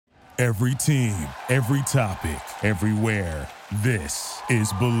Every team, every topic, everywhere. This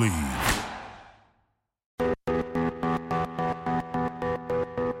is Believe.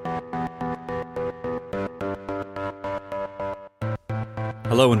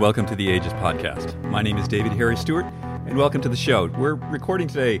 Hello and welcome to the Aegis Podcast. My name is David Harry Stewart, and welcome to the show. We're recording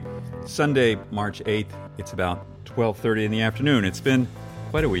today, Sunday, March 8th. It's about 12:30 in the afternoon. It's been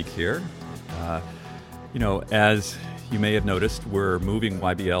quite a week here. As you may have noticed, we're moving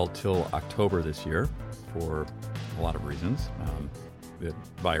YBL till October this year for a lot of reasons. The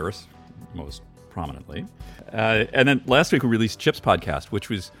virus, most prominently. And then last week we released Chip's podcast, which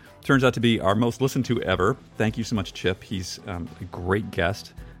turns out to be our most listened to ever. Thank you so much, Chip. He's a great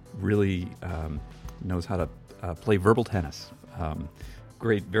guest, really knows how to play verbal tennis.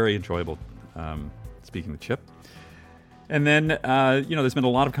 Great, very enjoyable speaking with Chip. And then, there's been a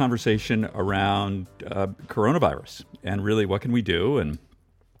lot of conversation around coronavirus and really what can we do and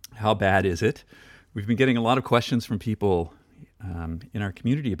how bad is it? We've been getting a lot of questions from people in our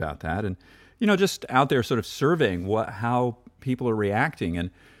community about that and, just out there sort of surveying how people are reacting. And,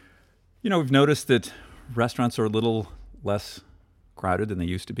 we've noticed that restaurants are a little less crowded than they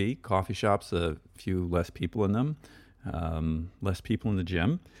used to be. Coffee shops, a few less people in them, less people in the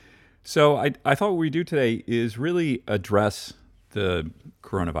gym. So I thought what we do today is really address the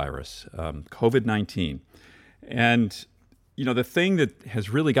coronavirus, COVID-19. And, the thing that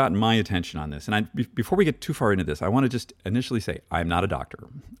has really gotten my attention on this, and before we get too far into this, I want to just initially say I'm not a doctor.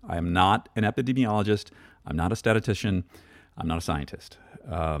 I am not an epidemiologist. I'm not a statistician. I'm not a scientist.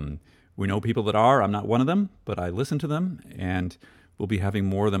 We know people that are. I'm not one of them, but I listen to them, and we'll be having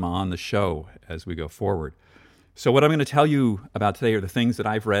more of them on the show as we go forward. So what I'm going to tell you about today are the things that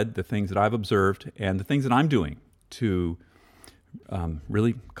I've read, the things that I've observed, and the things that I'm doing to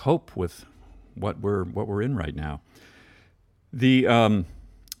really cope with what we're in right now. So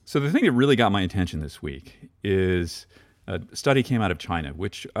the thing that really got my attention this week is a study came out of China,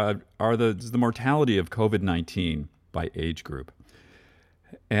 which are the mortality of COVID-19 by age group.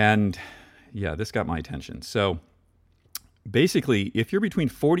 And yeah, this got my attention. So basically, if you're between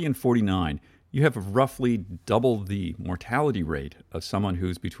 40 and 49, you have roughly double the mortality rate of someone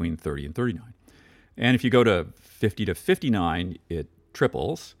who's between 30 and 39. And if you go to 50 to 59, it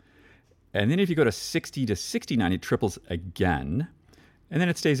triples. And then if you go to 60 to 69, it triples again. And then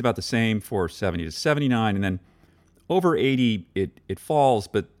it stays about the same for 70 to 79. And then over 80, it falls.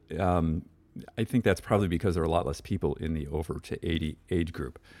 But I think that's probably because there are a lot less people in the over to 80 age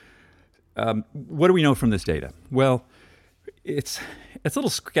group. What do we know from this data? Well, it's a little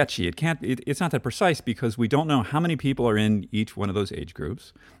sketchy. It's not that precise because we don't know how many people are in each one of those age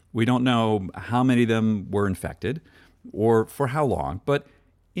groups. We don't know how many of them were infected or for how long. But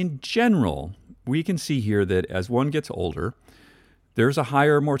in general, we can see here that as one gets older, there's a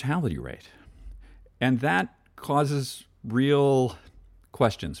higher mortality rate. And that causes real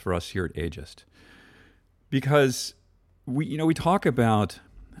questions for us here at Ageist. Because we talk about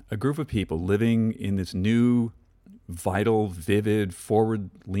a group of people living in this new vital, vivid,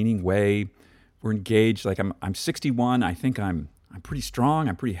 forward-leaning way. We're engaged. Like I'm 61. I think I'm pretty strong.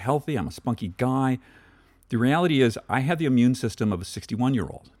 I'm pretty healthy. I'm a spunky guy. The reality is I have the immune system of a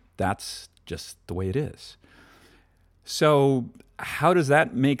 61-year-old. That's just the way it is. So how does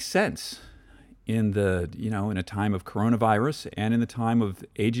that make sense in a time of coronavirus and in the time of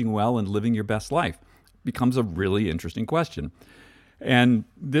aging well and living your best life? It becomes a really interesting question. And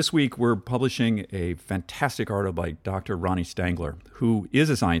this week, we're publishing a fantastic article by Dr. Ronnie Stangler, who is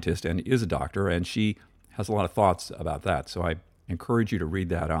a scientist and is a doctor, and she has a lot of thoughts about that. So I encourage you to read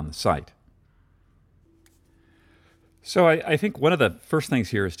that on the site. So I think one of the first things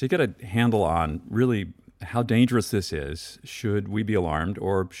here is to get a handle on really how dangerous this is. Should we be alarmed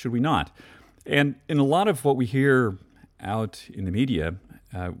or should we not? And in a lot of what we hear out in the media,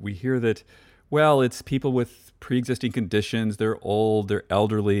 we hear that, well, it's people with pre-existing conditions, they're old, they're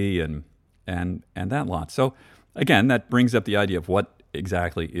elderly, and that lot. So again, that brings up the idea of what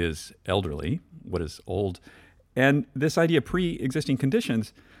exactly is elderly, what is old. And this idea of pre-existing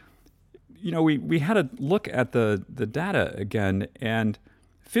conditions, we had a look at the data again, and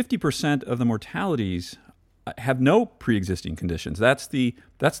 50% of the mortalities have no pre-existing conditions. That's the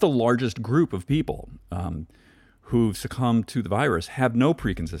largest group of people who've succumbed to the virus have no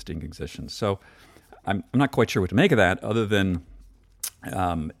pre-existing conditions. So I'm not quite sure what to make of that, other than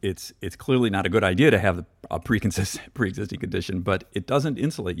it's clearly not a good idea to have a pre-existing condition, but it doesn't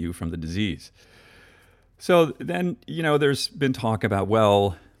insulate you from the disease. So then, there's been talk about,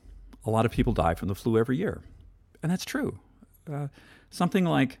 well, a lot of people die from the flu every year. And that's true. Something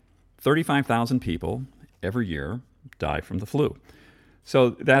like 35,000 people every year die from the flu.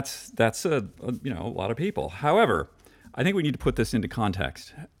 So that's a lot of people. However, I think we need to put this into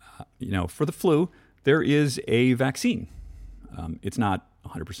context. For the flu, there is a vaccine. It's not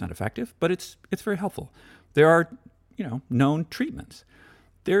 100% effective, but it's very helpful. There are known treatments.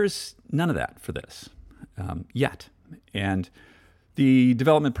 There's none of that for this yet, and the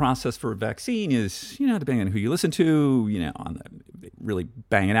development process for a vaccine is, depending on who you listen to, really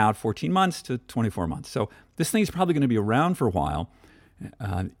banging out 14 months to 24 months. So this thing is probably going to be around for a while,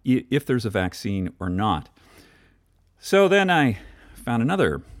 if there's a vaccine or not. So then I found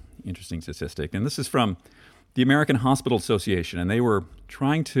another interesting statistic, and this is from the American Hospital Association, and they were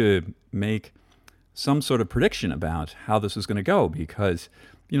trying to make some sort of prediction about how this was going to go, because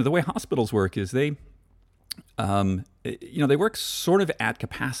the way hospitals work is they work sort of at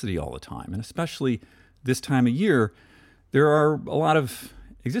capacity all the time, and especially this time of year, there are a lot of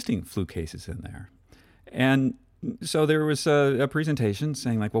existing flu cases in there, and so there was a presentation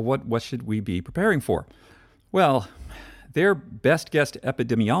saying like, well, what should we be preparing for? Well, their best guessed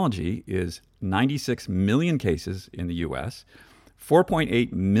epidemiology is 96 million cases in the U.S.,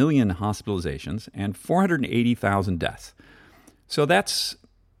 4.8 million hospitalizations, and 480,000 deaths. So that's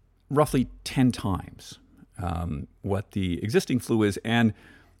roughly 10 times what the existing flu is. And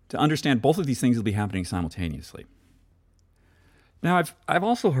to understand both of these things will be happening simultaneously. Now, I've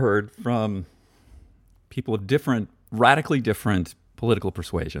also heard from people of radically different political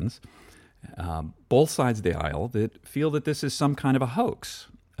persuasions, both sides of the aisle, that feel that this is some kind of a hoax.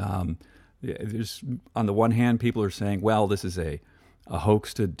 There's, on the one hand, people are saying, well, this is a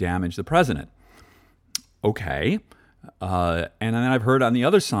hoax to damage the president. Okay. And then I've heard on the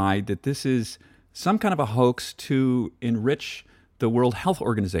other side that this is some kind of a hoax to enrich the World Health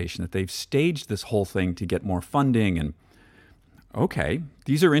Organization, that they've staged this whole thing to get more funding. And okay,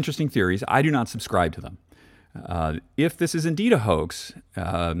 these are interesting theories. I do not subscribe to them. If this is indeed a hoax,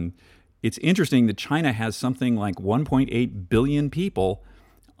 it's interesting that China has something like 1.8 billion people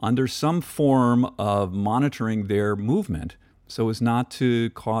under some form of monitoring their movement so as not to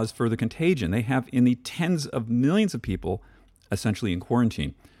cause further contagion. They have in the tens of millions of people essentially in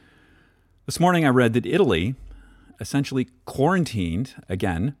quarantine. This morning I read that Italy essentially quarantined,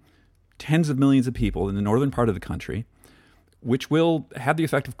 again, tens of millions of people in the northern part of the country, which will have the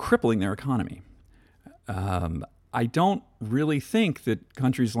effect of crippling their economy. I don't really think that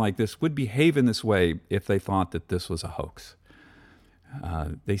countries like this would behave in this way if they thought that this was a hoax.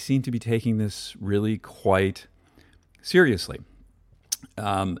 They seem to be taking this really quite seriously.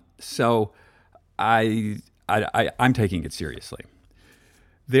 So I'm taking it seriously.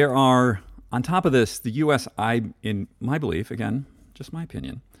 There are, on top of this, the U.S., in my belief, again, just my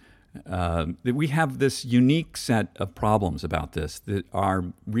opinion, that we have this unique set of problems about this that are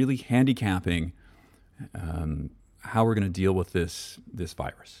really handicapping how we're going to deal with this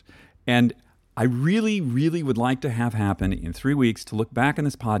virus. And I really, really would like to have happen in 3 weeks to look back on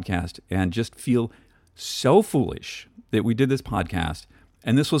this podcast and just feel so foolish that we did this podcast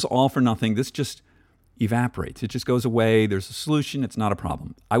and this was all for nothing. This just evaporates. It just goes away. There's a solution. It's not a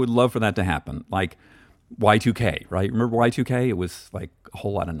problem. I would love for that to happen. Like Y2K, right? Remember Y2K? It was like a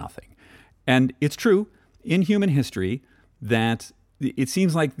whole lot of nothing. And it's true in human history that it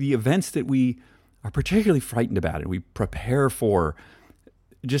seems like the events that we are particularly frightened about and we prepare for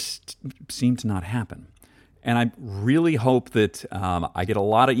just seem to not happen. And I really hope that I get a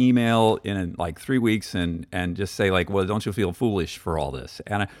lot of email in like 3 weeks and just say like, well, don't you feel foolish for all this?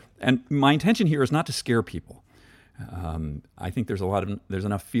 And my intention here is not to scare people. I think there's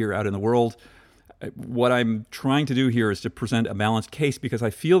enough fear out in the world. What I'm trying to do here is to present a balanced case because I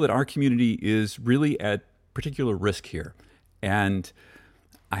feel that our community is really at particular risk here. And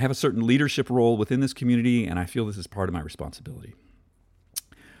I have a certain leadership role within this community, and I feel this is part of my responsibility.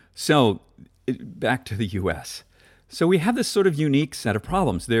 So back to the U.S. So we have this sort of unique set of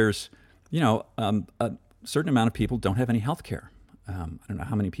problems. There's, a certain amount of people don't have any health care. I don't know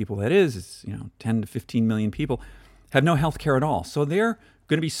how many people that is. It's, 10 to 15 million people have no health care at all. So they're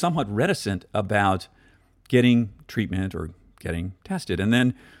going to be somewhat reticent about getting treatment or getting tested. And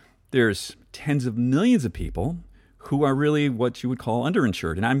then there's tens of millions of people who are really what you would call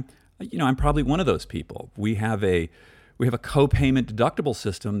underinsured. And I'm probably one of those people. We have a co-payment deductible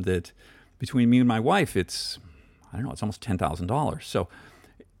system that between me and my wife, it's almost $10,000. So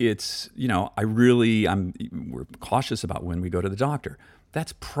it's, we're cautious about when we go to the doctor.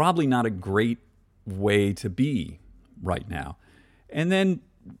 That's probably not a great way to be right now. And then,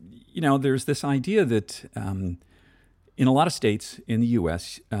 there's this idea that in a lot of states in the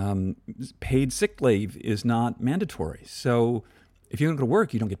U.S., paid sick leave is not mandatory. So if you don't go to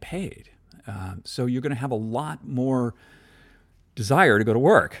work, you don't get paid. So you're going to have a lot more desire to go to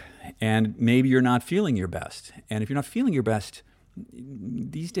work. And maybe you're not feeling your best. And if you're not feeling your best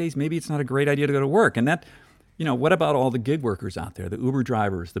these days, maybe it's not a great idea to go to work. And that, what about all the gig workers out there, the Uber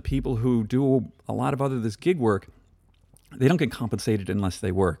drivers, the people who do a lot of this gig work? They don't get compensated unless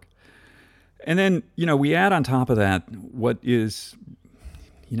they work. And then, we add on top of that what is,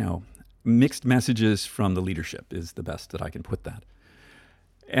 mixed messages from the leadership is the best that I can put that.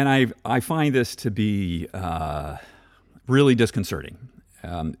 And I find this to be really disconcerting.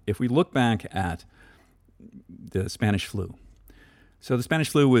 If we look back at the Spanish flu, so the Spanish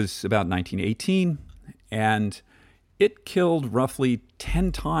flu was about 1918, and it killed roughly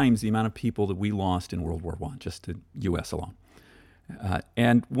 10 times the amount of people that we lost in World War I, just the U.S. alone.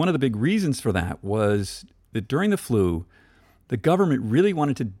 And one of the big reasons for that was that during the flu, the government really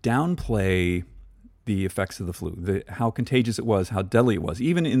wanted to downplay the effects of the flu, how contagious it was, how deadly it was.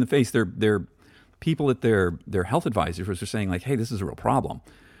 Even in the face, their people at their health advisors were saying, like, hey, this is a real problem.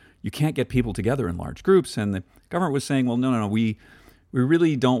 You can't get people together in large groups. And the government was saying, well, no, we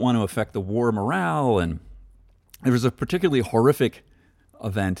really don't want to affect the war morale. And there was a particularly horrific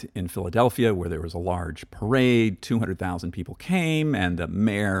event in Philadelphia where there was a large parade, 200,000 people came, and the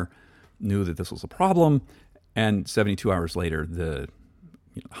mayor knew that this was a problem. And 72 hours later, the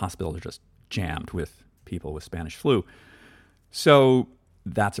hospitals are just jammed with people with Spanish flu. So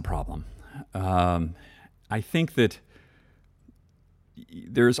that's a problem. I think that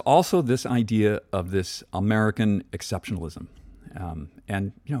there's also this idea of this American exceptionalism.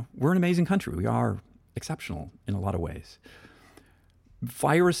 And, we're an amazing country. We are exceptional in a lot of ways.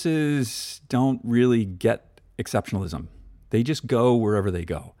 Viruses don't really get exceptionalism. They just go wherever they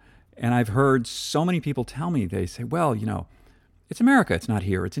go. And I've heard so many people tell me, they say, well, it's America. It's not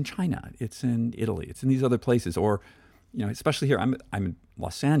here. It's in China. It's in Italy. It's in these other places. Or, especially here, I'm in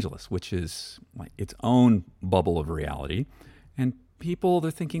Los Angeles, which is like its own bubble of reality. And people,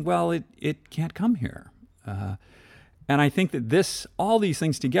 they're thinking, well, it can't come here. And I think that all these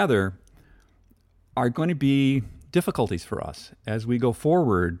things together are going to be difficulties for us as we go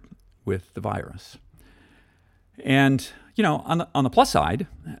forward with the virus. And, on the plus side,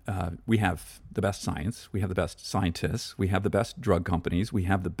 we have the best science, we have the best scientists, we have the best drug companies, we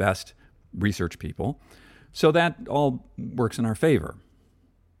have the best research people. So that all works in our favor.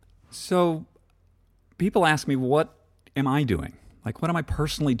 So people ask me, what am I doing? Like, what am I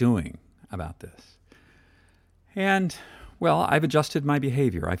personally doing about this? And, well, I've adjusted my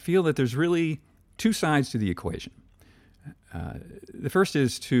behavior. I feel that there's really two sides to the equation. The first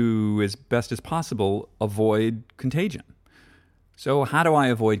is to, as best as possible, avoid contagion. So how do I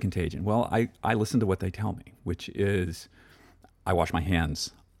avoid contagion? Well, I listen to what they tell me, which is I wash my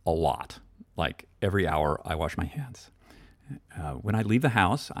hands a lot. Like every hour I wash my hands. When I leave the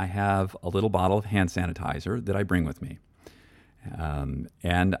house, I have a little bottle of hand sanitizer that I bring with me.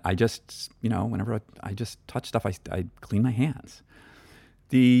 And I just, whenever I just touch stuff, I clean my hands.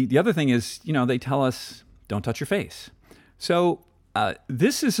 The other thing is, they tell us don't touch your face. So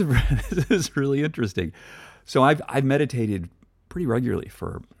this is really interesting. So I've meditated pretty regularly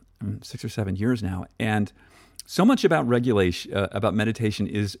for 6 or 7 years now, and so much about meditation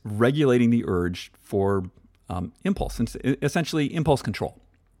is regulating the urge for impulse, and essentially impulse control.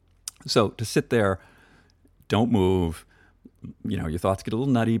 So to sit there, don't move. Your thoughts get a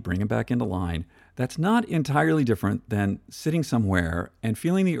little nutty, bring them back into line. That's not entirely different than sitting somewhere and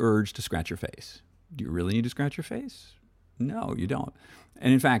feeling the urge to scratch your face. Do you really need to scratch your face? No, you don't.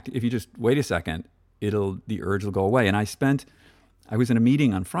 And in fact, if you just wait a second, the urge will go away. And I was in a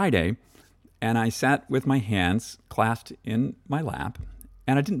meeting on Friday, and I sat with my hands clasped in my lap,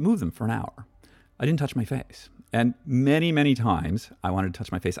 and I didn't move them for an hour. I didn't touch my face. And many, many times I wanted to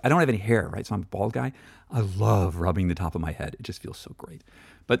touch my face. I don't have any hair, right? So I'm a bald guy. I love rubbing the top of my head. It just feels so great.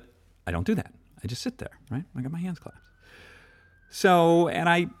 But I don't do that. I just sit there, right? I got my hands clasped. So, and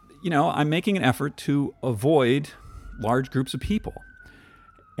I'm making an effort to avoid large groups of people.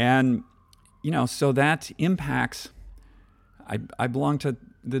 And, so that impacts, I belong to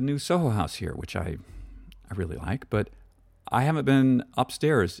the new Soho House here, which I really like, but I haven't been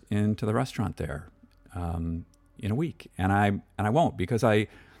upstairs into the restaurant there in a week, and I won't, because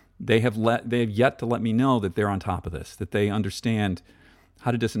they have yet to let me know that they're on top of this, that they understand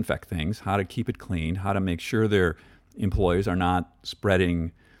how to disinfect things, how to keep it clean, how to make sure their employees are not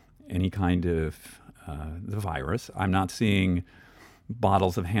spreading any kind of the virus. I'm not seeing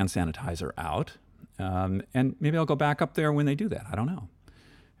bottles of hand sanitizer out, and maybe I'll go back up there when they do that. I don't know.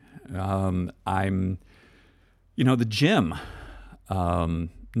 The gym,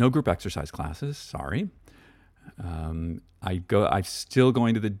 no group exercise classes. Sorry. I'm still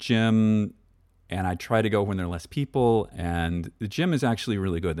going to the gym, and I try to go when there are less people. And the gym is actually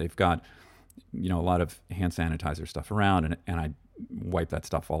really good. They've got, a lot of hand sanitizer stuff around, and I wipe that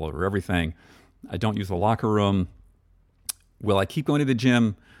stuff all over everything. I don't use the locker room. Will I keep going to the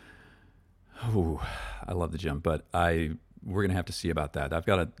gym? Oh, I love the gym, but we're going to have to see about that.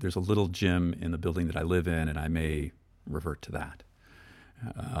 There's a little gym in the building that I live in, and I may revert to that.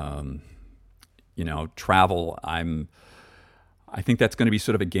 Travel, I think that's going to be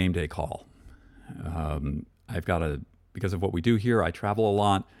sort of a game day call. Because of what we do here, I travel a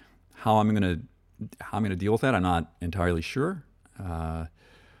lot. How I'm going to deal with that, I'm not entirely sure.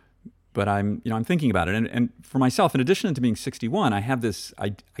 But I'm thinking about it. And for myself, in addition to being 61,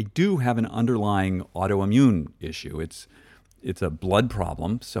 I do have an underlying autoimmune issue. It's a blood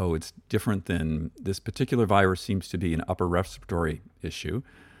problem, so it's different than this particular virus seems to be an upper respiratory issue.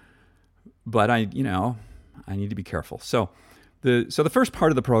 But I need to be careful. So the first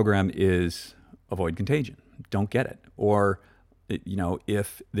part of the program is avoid contagion. Don't get it. Or,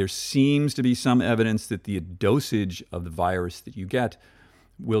 if there seems to be some evidence that the dosage of the virus that you get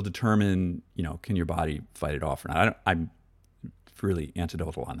will determine, can your body fight it off or not. I'm really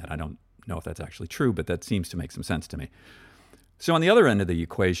anecdotal on that. I don't know if that's actually true, but that seems to make some sense to me. So on the other end of the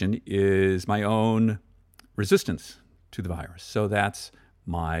equation is my own resistance to the virus. So that's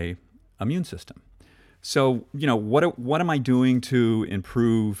my immune system. So, what am I doing to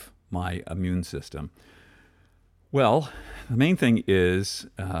improve my immune system? Well, the main thing is,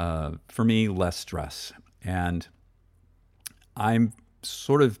 for me, less stress. And I'm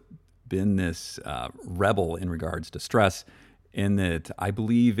sort of been this rebel in regards to stress, in that I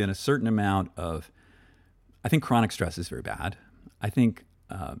believe in a certain amount of, I think chronic stress is very bad. I think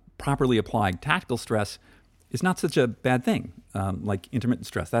properly applied tactical stress is not such a bad thing, like intermittent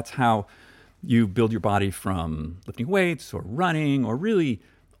stress. That's how you build your body from lifting weights or running or really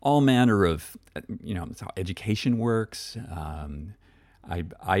all manner of, that's how education works.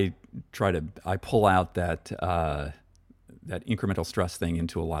 I pull out that incremental stress thing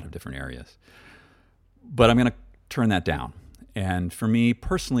into a lot of different areas. But I'm going to turn that down. And for me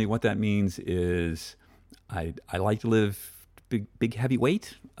personally, what that means is I like to live big heavy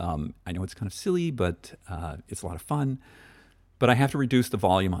weight. I know it's kind of silly, but it's a lot of fun. But I have to reduce the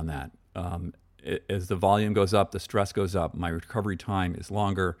volume on that. As the volume goes up, the stress goes up, my recovery time is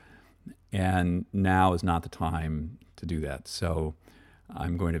longer, and now is not the time to do that. So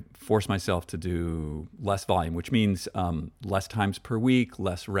I'm going to force myself to do less volume, which means less times per week,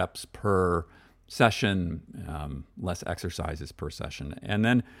 less reps per session, less exercises per session. And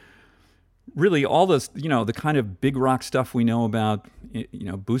then really all this, the kind of big rock stuff we know about,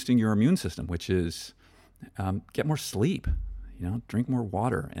 boosting your immune system, which is get more sleep, drink more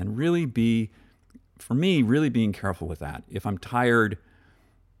water, and really being careful with that. If I'm tired,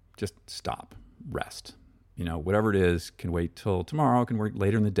 just stop, rest. Whatever it is can wait till tomorrow, can wait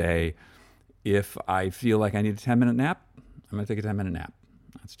later in the day. If I feel like I need a 10-minute nap, I'm going to take a 10-minute nap.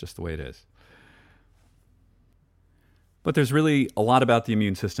 That's just the way it is. But there's really a lot about the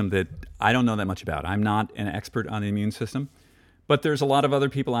immune system that I don't know that much about. I'm not an expert on the immune system, but there's a lot of other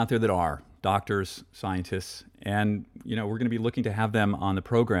people out there that are, doctors, scientists, and we're going to be looking to have them on the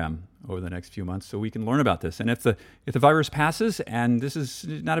program over the next few months so we can learn about this. And if the virus passes and this is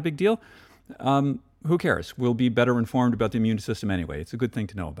not a big deal, who cares? We'll be better informed about the immune system anyway. It's a good thing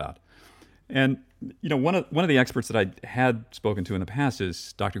to know about. And one of the experts that I had spoken to in the past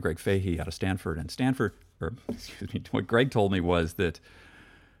is Dr. Greg Fahey out of Stanford. And what Greg told me was that,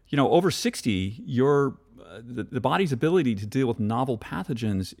 over 60, the body's ability to deal with novel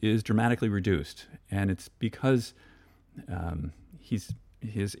pathogens is dramatically reduced. And it's because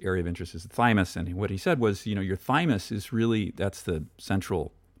his area of interest is the thymus. And what he said was, your thymus is really, that's the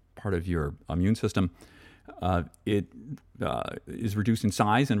central part of your immune system. It is reduced in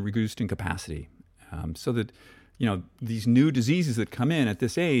size and reduced in capacity. So that, these new diseases that come in at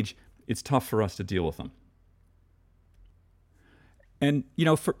this age, it's tough for us to deal with them. And,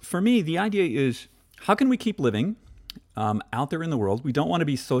 for me, the idea is, how can we keep living out there in the world? We don't want to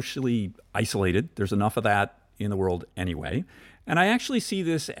be socially isolated. There's enough of that in the world anyway. And I actually see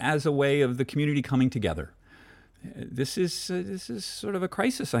this as a way of the community coming together. This is sort of a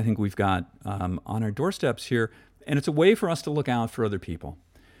crisis I think we've got on our doorsteps here, and it's a way for us to look out for other people.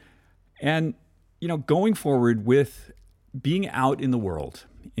 And, going forward with being out in the world,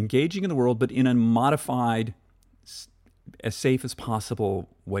 engaging in the world, but in a modified, as safe as possible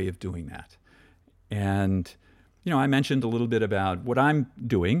way of doing that. And, I mentioned a little bit about what I'm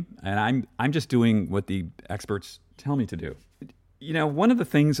doing, and I'm just doing what the experts tell me to do. One of the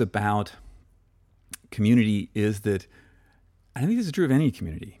things about community is that, I think this is true of any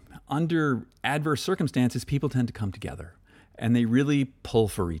community, under adverse circumstances, people tend to come together and they really pull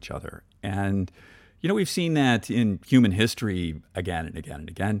for each other. And, we've seen that in human history again and again and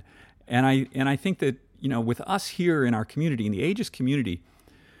again. And I think that, with us here in our community, in the Aegis community,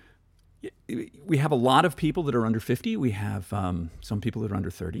 we have a lot of people that are under 50. We have some people that are under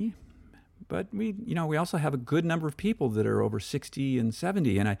 30. But we also have a good number of people that are over 60 and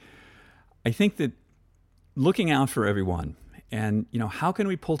 70. And I think that looking out for everyone and, how can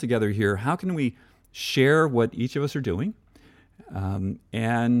we pull together here? How can we share what each of us are doing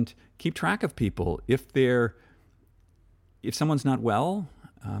and keep track of people? If someone's not well,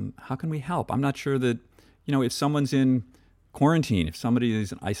 how can we help? I'm not sure that, if someone's in quarantine, if somebody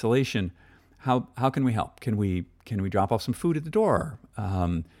is in isolation, how can we help? Can we drop off some food at the door?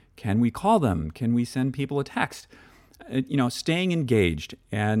 Can we call them? Can we send people a text? Staying engaged.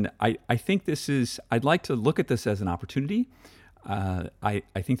 And I think I'd like to look at this as an opportunity. I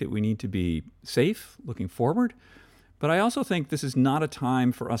think that we need to be safe looking forward. But I also think this is not a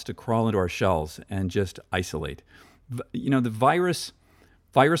time for us to crawl into our shells and just isolate. The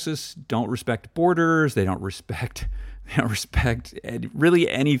viruses don't respect borders. They don't respect really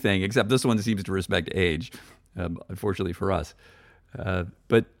anything, except this one seems to respect age, unfortunately for us.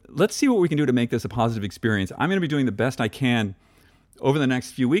 But let's see what we can do to make this a positive experience. I'm going to be doing the best I can over the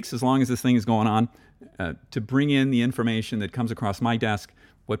next few weeks, as long as this thing is going on, to bring in the information that comes across my desk,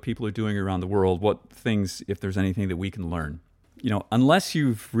 what people are doing around the world, what things, if there's anything that we can learn. Unless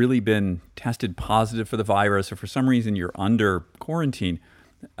you've really been tested positive for the virus or for some reason you're under quarantine,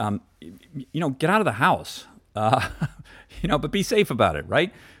 get out of the house, but be safe about it,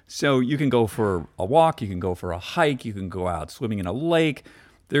 right? So you can go for a walk, you can go for a hike, you can go out swimming in a lake.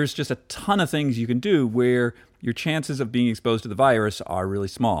 There's just a ton of things you can do where your chances of being exposed to the virus are really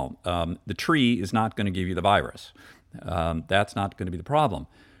small. The tree is not going to give you the virus. That's not going to be the problem.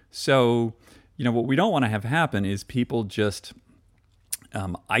 So, what we don't want to have happen is people just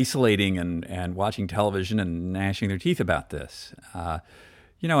isolating and watching television and gnashing their teeth about this.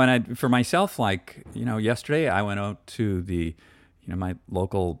 For myself, yesterday I went out to the my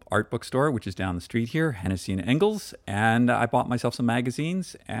local art bookstore, which is down the street here, Hennessy and Engels, and I bought myself some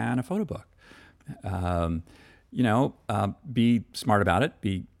magazines and a photo book. Be smart about it,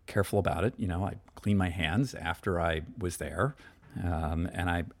 be careful about it. I cleaned my hands after I was there,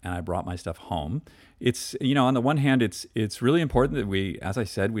 and I brought my stuff home. It's, on the one hand, it's really important that we, as I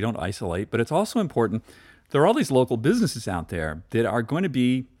said, we don't isolate, but it's also important. There are all these local businesses out there that are going to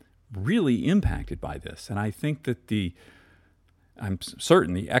be really impacted by this, and I think that I'm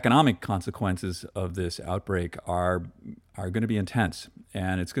certain the economic consequences of this outbreak are going to be intense,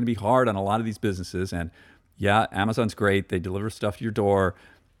 and it's going to be hard on a lot of these businesses. And yeah, Amazon's great; they deliver stuff to your door.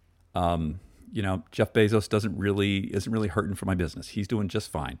 Jeff Bezos isn't really hurting for my business; he's doing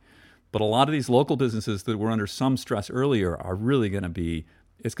just fine. But a lot of these local businesses that were under some stress earlier are really going to be.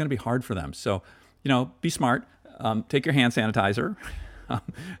 It's going to be hard for them. So, be smart. Take your hand sanitizer.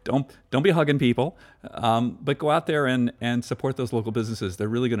 Don't be hugging people, but go out there and support those local businesses. They're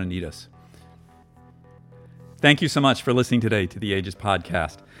really going to need us. Thank you so much for listening today to the Aegis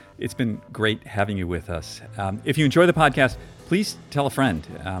podcast. It's been great having you with us. If you enjoy the podcast, please tell a friend.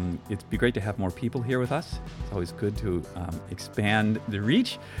 It'd be great to have more people here with us. It's always good to expand the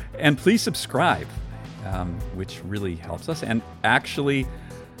reach. And please subscribe, which really helps us. And actually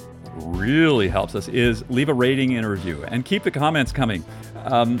really helps us is leave a rating and a review and keep the comments coming.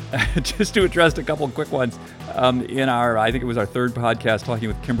 Just to address a couple of quick ones, I think it was our third podcast talking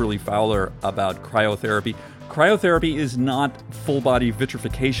with Kimberly Fowler about cryotherapy. Cryotherapy is not full body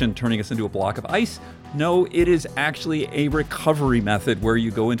vitrification turning us into a block of ice. No, it is actually a recovery method where you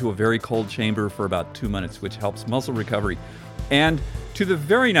go into a very cold chamber for about 2 minutes, which helps muscle recovery. And to the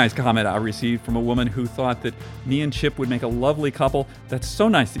very nice comment I received from a woman who thought that me and Chip would make a lovely couple. That's so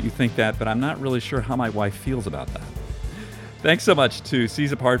nice that you think that, but I'm not really sure how my wife feels about that. Thanks so much to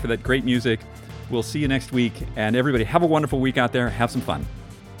Seize Apart for that great music. We'll see you next week. And everybody, have a wonderful week out there. Have some fun.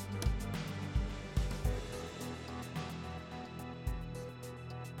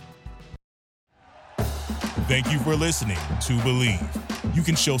 Thank you for listening to Believe. You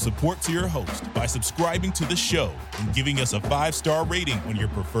can show support to your host by subscribing to the show and giving us a 5-star rating on your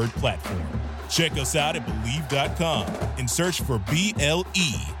preferred platform. Check us out at Believe.com and search for BLEAV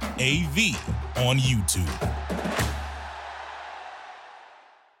on YouTube.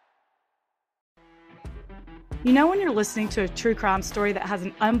 When you're listening to a true crime story that has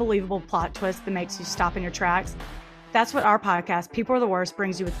an unbelievable plot twist that makes you stop in your tracks? That's what our podcast, People Are the Worst,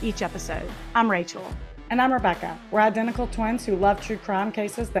 brings you with each episode. I'm Rachel. And I'm Rebecca. We're identical twins who love true crime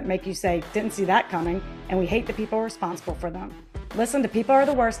cases that make you say, didn't see that coming, and we hate the people responsible for them. Listen to People Are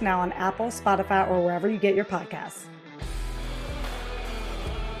the Worst now on Apple, Spotify, or wherever you get your podcasts.